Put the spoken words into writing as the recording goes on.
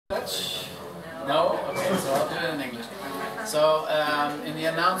Dutch? No? Okay, so I'll do it in English. So, in the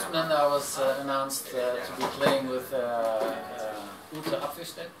announcement I was announced to be playing with Witte, but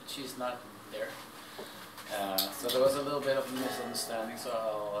she's not there. So there was a little bit of a misunderstanding, so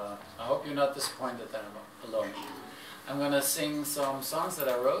I hope you're not disappointed that I'm alone. I'm going to sing some songs that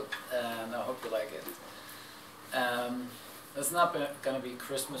I wrote, and I hope you like it. It's not going to be a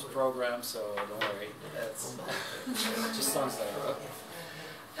Christmas program, so don't worry. It's just songs that I wrote.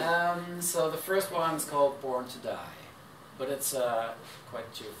 So the first one is called Born to Die, but it's a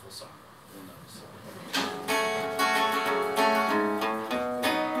quite cheerful song. Who knows?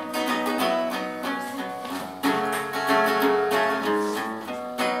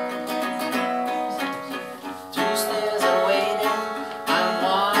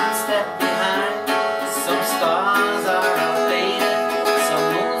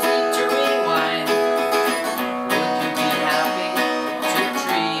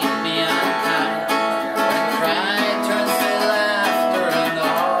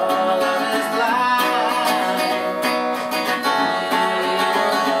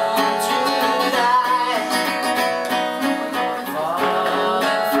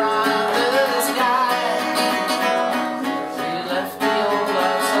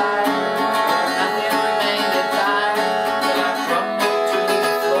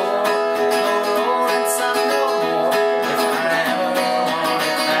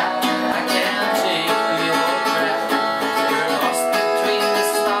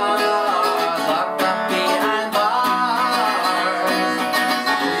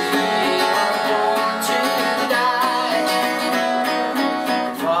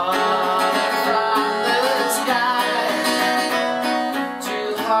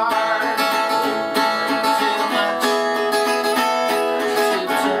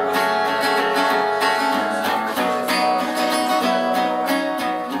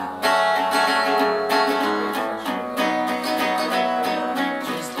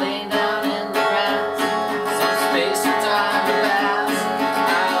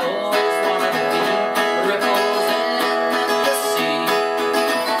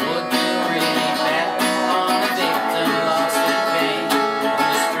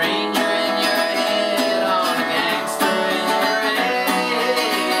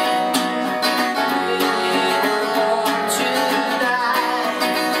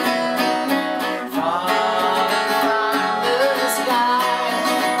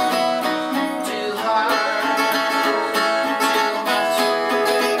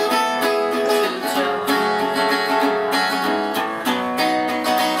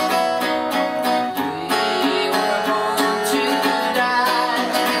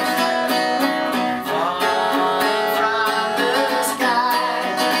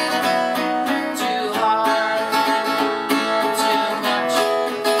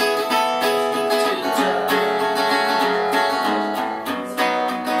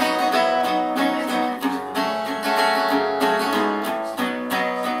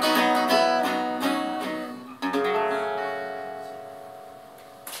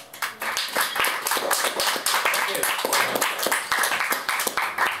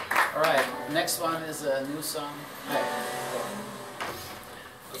 Next one is a new song.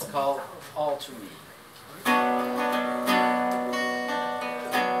 It's called All to Me.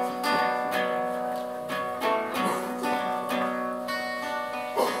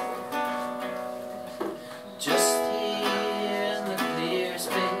 Just here in the clear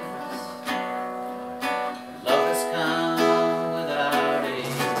space, love has come without a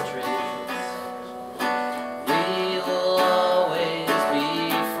trace. We will always be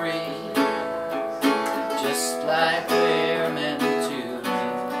free, just like we're meant to be.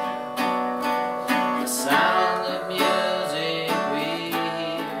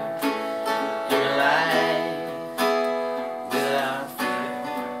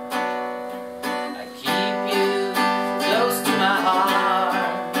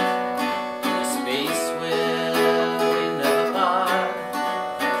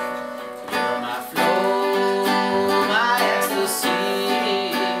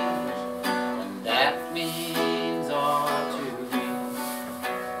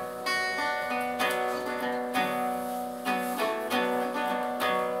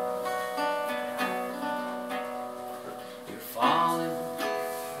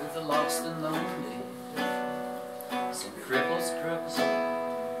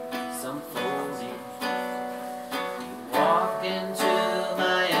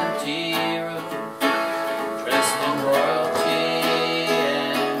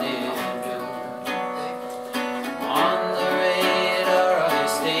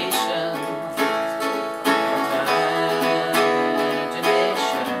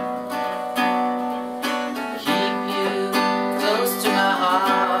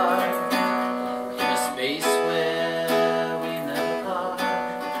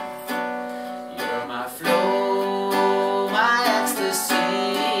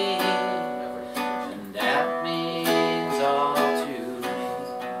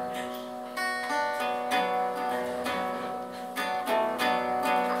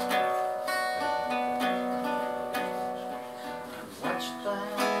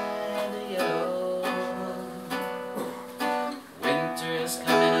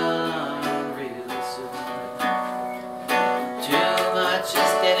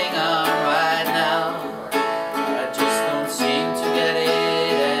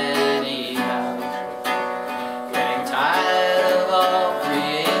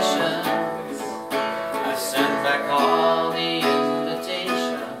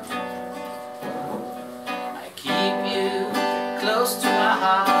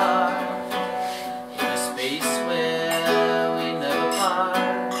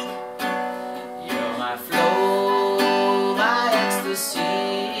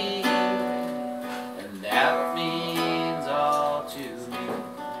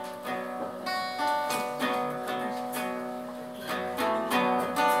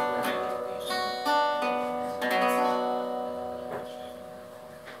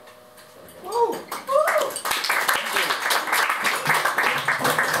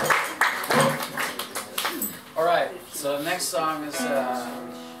 next song is I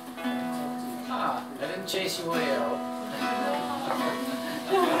didn't chase you away, Errol.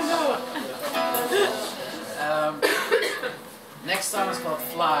 Next song is called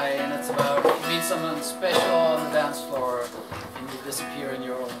Fly, and it's about you meet someone special on the dance floor and you disappear in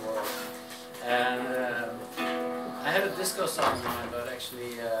your own world. And I had a disco song in mind, but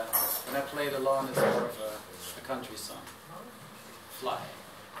actually when I played along it's more of a country song. Fly.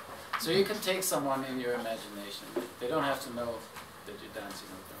 So you can take someone in your imagination. They don't have to know that you're dancing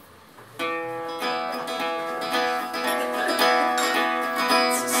with them.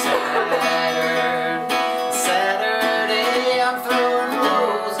 It's a Saturday, I'm throwing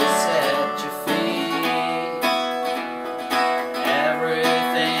roses at your feet.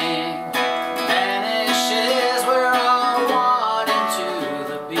 Everything vanishes, we're all one into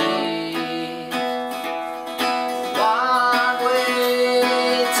the beat. One-way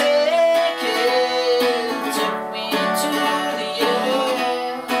ticket took me to the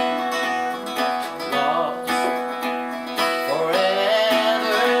end. Lost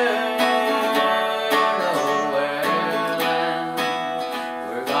forever, nowhere land.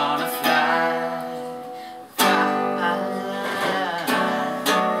 We're gonna fly, fly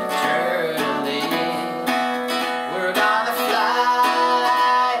eternally. We're gonna fly,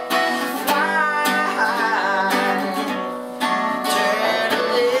 fly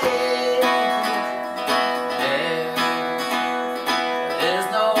eternally. There is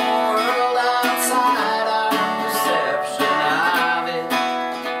no world outside our perception of it.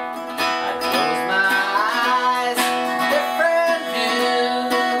 I close my eyes, different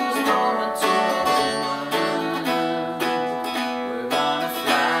views, moment to moment. We're gonna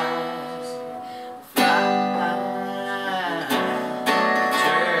fly, fly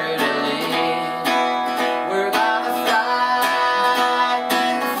eternally. We're gonna fly,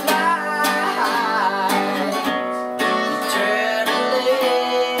 eternally.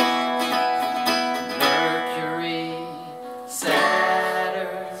 Mercury,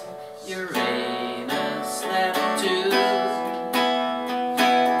 Saturn, Uranus, Neptune.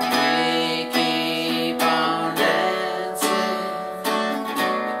 We keep on dancing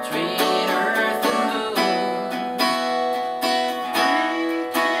between Earth and Moon.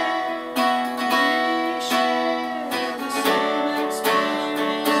 We share the same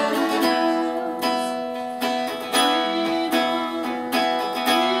experience.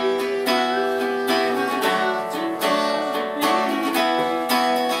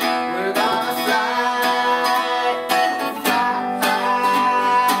 We're gonna fly, fly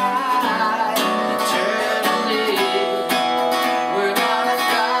eternally. We're gonna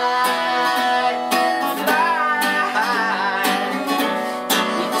fly, fly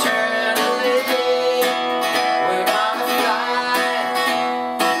eternally. We're gonna fly,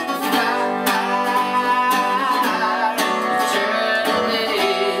 eternally.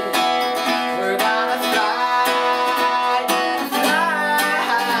 We're gonna fly,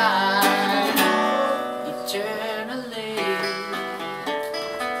 eternally.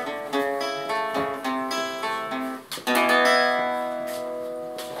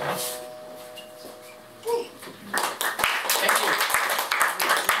 Thank you.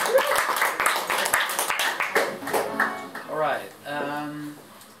 All right.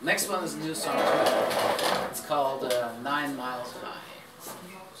 Next one is a new song. It's called 9 Miles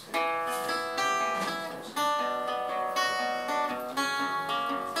High.